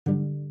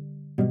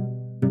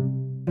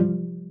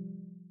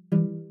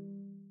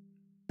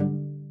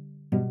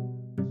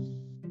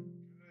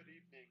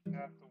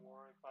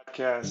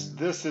Podcast.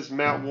 This is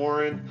Matt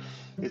Warren.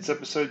 It's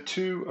episode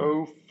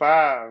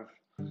 205,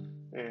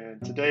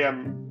 and today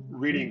I'm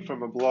reading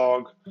from a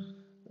blog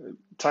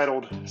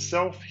titled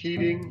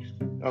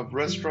Self-Heating of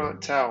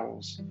Restaurant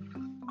Towels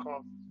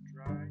Causes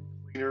Dry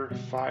Cleaner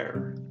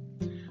Fire.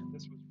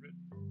 This was written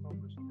and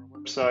published on our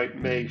website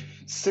May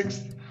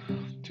 6th,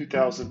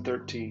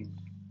 2013.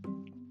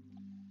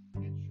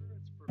 Insurance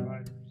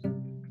providers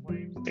and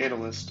claims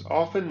analysts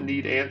often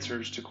need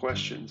answers to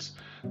questions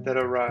that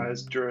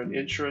arise during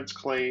insurance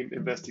claim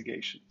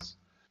investigations.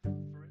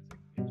 Forensic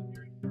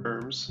engineering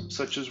firms,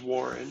 such as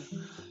Warren,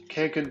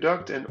 can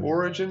conduct an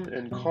origin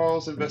and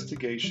cause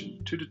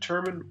investigation to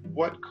determine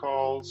what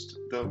caused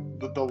the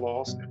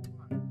loss and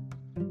why.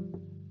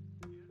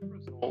 The end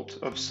result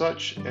of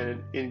such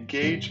an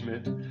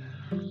engagement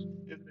is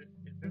an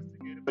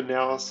investigative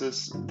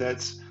analysis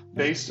that's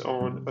based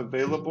on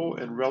available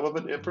and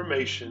relevant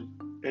information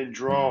and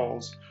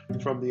draws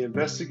from the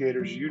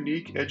investigator's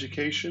unique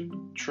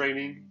education,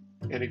 training,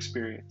 and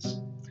experience.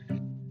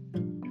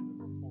 In the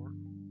report,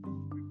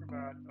 we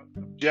provide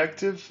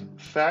objective,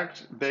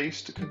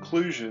 fact-based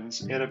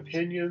conclusions and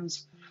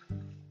opinions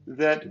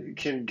that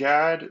can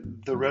guide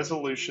the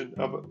resolution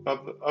of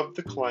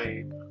the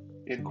claim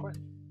in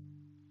question.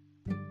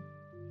 Here's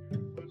a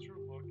closer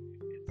look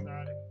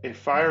inside a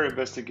fire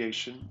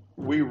investigation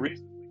we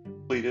recently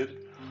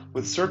completed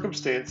with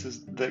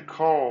circumstances that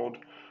called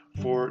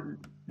for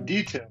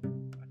detailed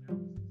analysis.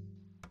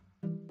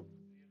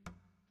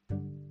 The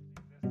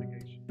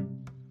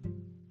investigation.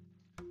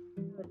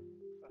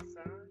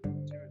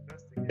 Assigned to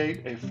investigate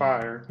a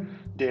fire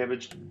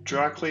damaged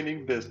dry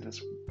cleaning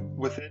business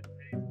within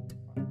days of the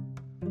fire.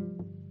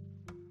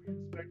 We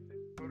inspected,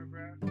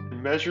 photographed,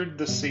 and measured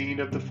the scene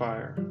of the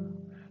fire.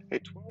 A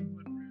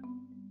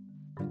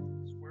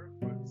 1,200 square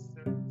foot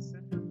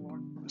cinder block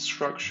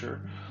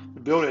structure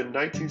built in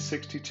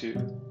 1962. As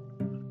part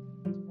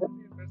of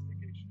the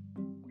investigation,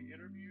 we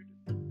interviewed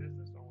the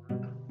business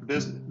owner,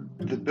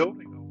 the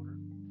building owner,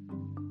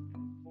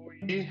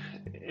 employee,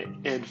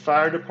 and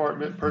fire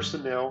department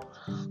personnel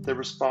that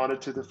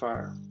responded to the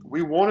fire.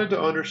 We wanted to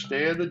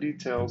understand the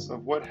details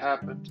of what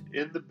happened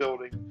in the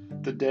building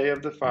the day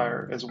of the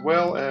fire, as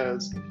well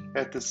as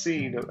at the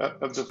scene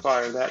of the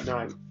fire that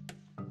night.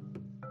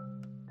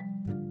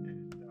 And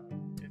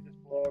in this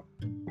blog,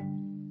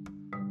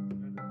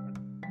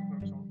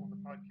 folks on the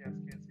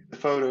podcast can't see the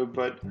photo,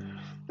 but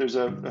there's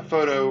a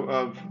photo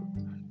of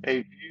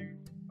a view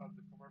of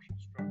the commercial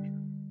structure.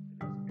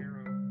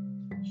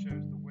 And this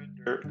arrow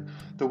shows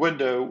the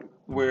window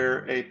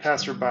where a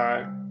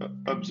passerby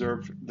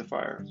observed the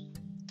fire.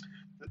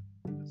 The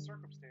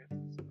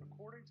circumstances,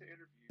 according to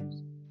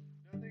interviews,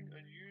 nothing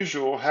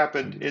unusual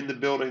happened in the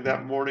building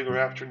that morning or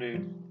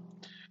afternoon.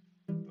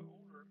 The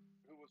owner,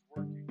 who was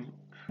working,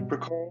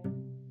 recalled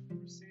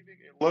receiving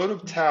a load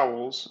of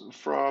towels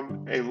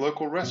from a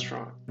local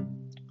restaurant.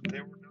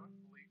 They were not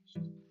bleached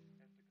at the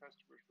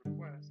customer's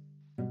request,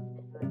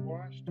 but were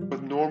washed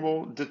with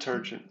normal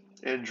detergent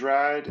and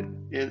dried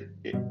in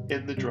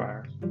the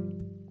dryer.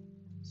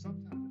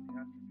 Sometime in the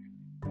afternoon,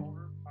 the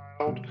owner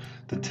piled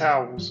the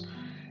towels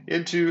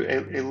into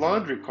a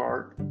laundry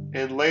cart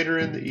and later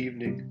in the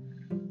evening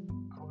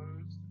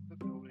closed the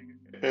building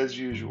as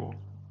usual.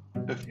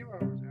 A few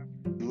hours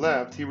after he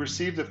left, he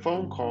received a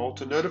phone call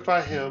to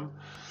notify him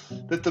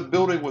that the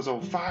building was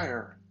on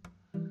fire.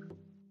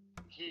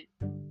 He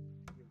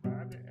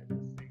arrived at the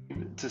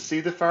scene to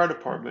see the fire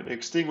department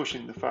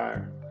extinguishing the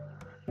fire.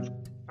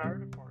 Fire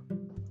department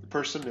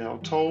personnel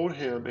told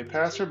him a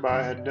passerby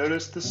had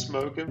noticed the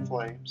smoke and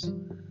flames.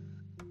 In the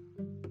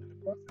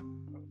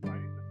process of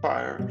fighting the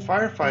fire,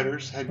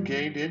 firefighters had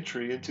gained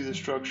entry into the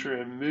structure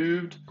and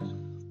moved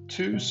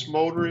two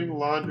smoldering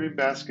laundry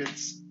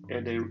baskets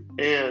and a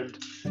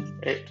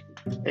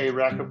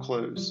rack of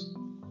clothes.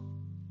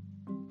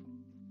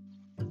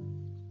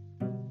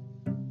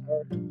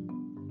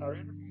 Our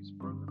interviews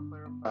further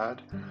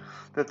clarified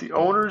that the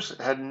owners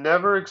had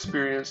never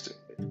experienced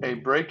a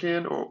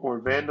break-in or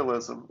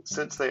vandalism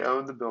since they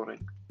owned the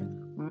building,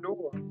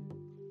 nor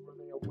were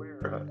they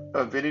aware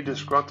of any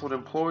disgruntled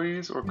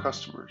employees or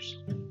customers.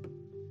 In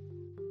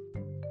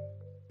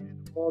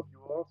the blog, you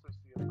will also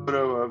see a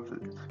photo of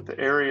the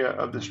area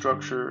of the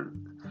structure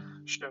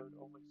showed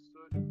only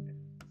soot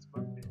and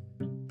smoke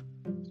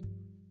damage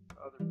to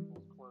other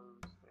people's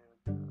clothes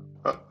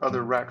and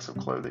other racks of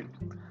clothing.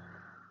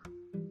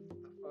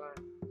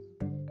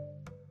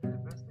 The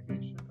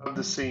investigation of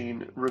the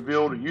scene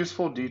revealed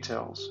useful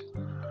details.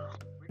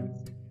 We could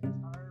see the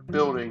entire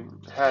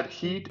building had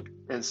heat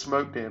and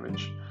smoke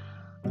damage,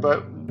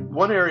 but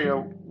one area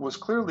was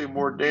clearly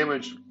more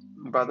damaged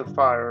by the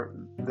fire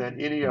than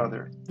any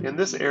other. In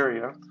this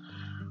area,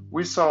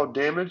 we saw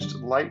damaged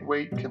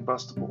lightweight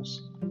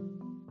combustibles.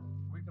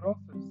 We could also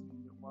see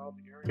that while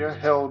the area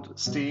held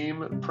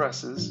steam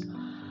presses,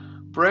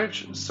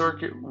 branch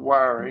circuit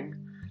wiring,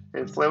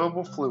 and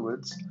flammable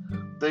fluids,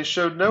 they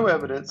showed no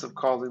evidence of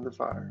causing the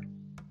fire.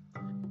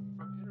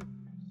 From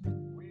interviews,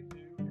 we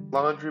knew a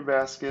laundry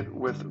basket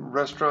with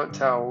restaurant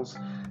towels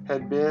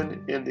had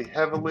been in the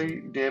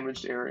heavily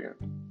damaged area.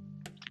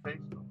 Based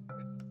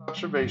on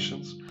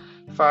observations,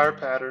 fire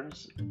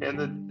patterns, and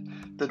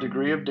the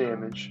degree of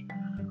damage,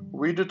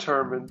 we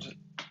determined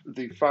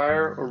the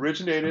fire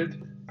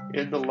originated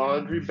in the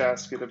laundry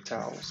basket of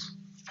towels.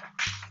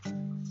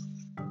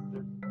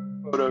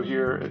 Photo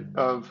here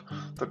of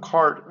the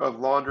cart of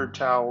laundered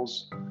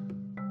towels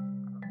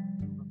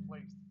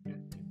replaced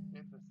in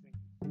the sink.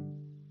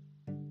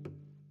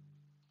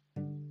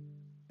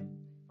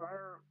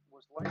 Fire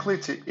was likely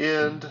to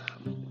end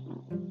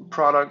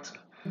product.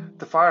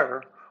 The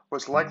fire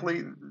was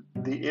likely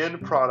the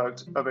end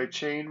product of a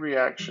chain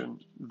reaction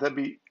that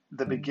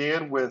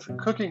began with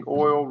cooking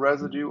oil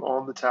residue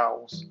on the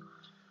towels.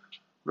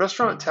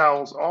 Restaurant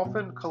towels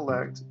often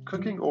collect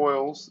cooking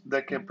oils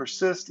that can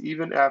persist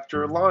even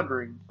after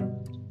laundering.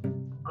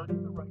 Under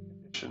the right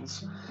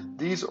conditions,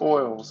 these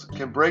oils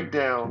can break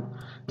down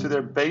to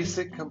their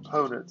basic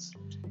components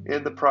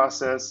in a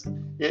process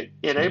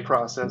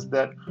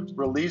that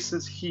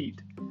releases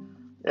heat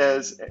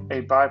as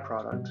a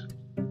byproduct.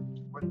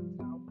 When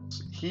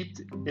towels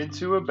heaped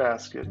into a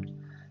basket,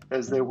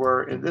 as they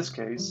were in this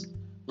case,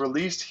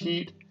 released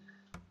heat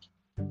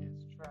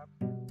is trapped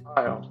in the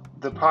pile.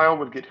 The pile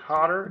would get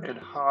hotter and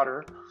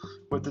hotter,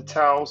 with the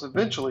towels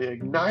eventually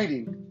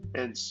igniting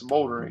and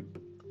smoldering.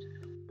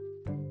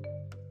 As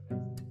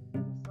the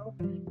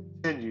self-heat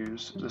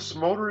continues, the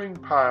smoldering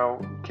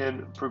pile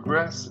can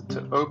progress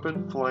to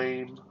open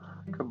flame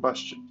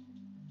combustion.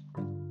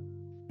 Our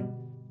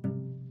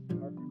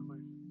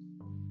conclusions.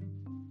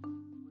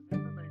 With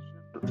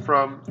information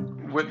from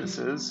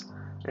witnesses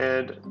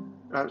and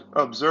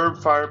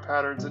observed fire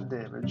patterns and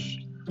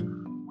damage,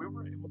 we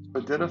were able to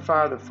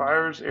identify the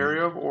fire's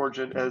area of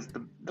origin as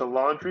the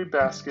laundry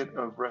basket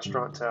of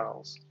restaurant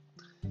towels.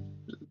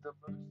 The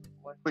most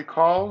likely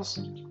cause,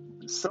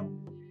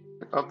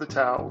 self-heating of the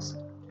towels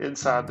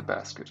inside the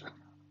basket.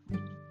 This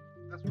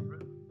was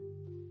written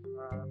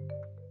by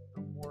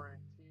the Warren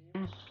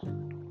team.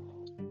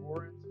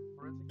 Warren's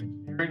forensic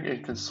engineering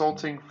and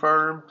consulting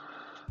firm,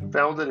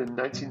 founded in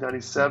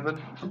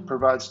 1997,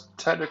 provides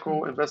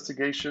technical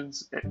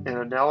investigations and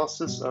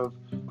analysis of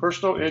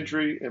personal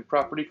injury and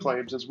property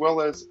claims, as well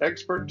as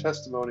expert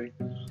testimony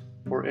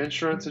for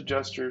insurance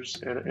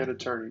adjusters and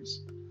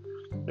attorneys.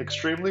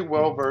 Extremely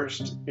well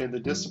versed in the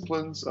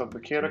disciplines of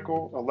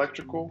mechanical,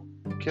 electrical,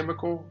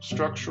 chemical,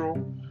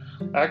 structural,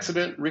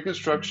 accident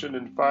reconstruction,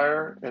 and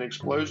fire and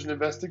explosion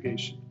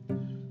investigation,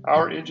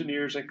 our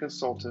engineers and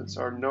consultants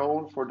are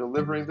known for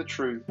delivering the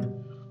truth,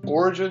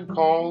 origin,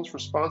 cause,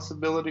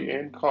 responsibility,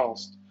 and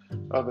cost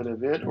of an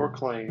event or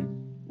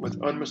claim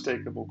with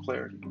unmistakable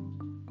clarity.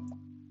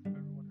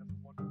 Everyone have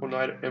a wonderful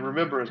night, and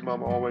remember, as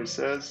Mama always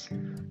says,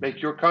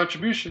 make your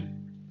contribution.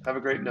 Have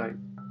a great night.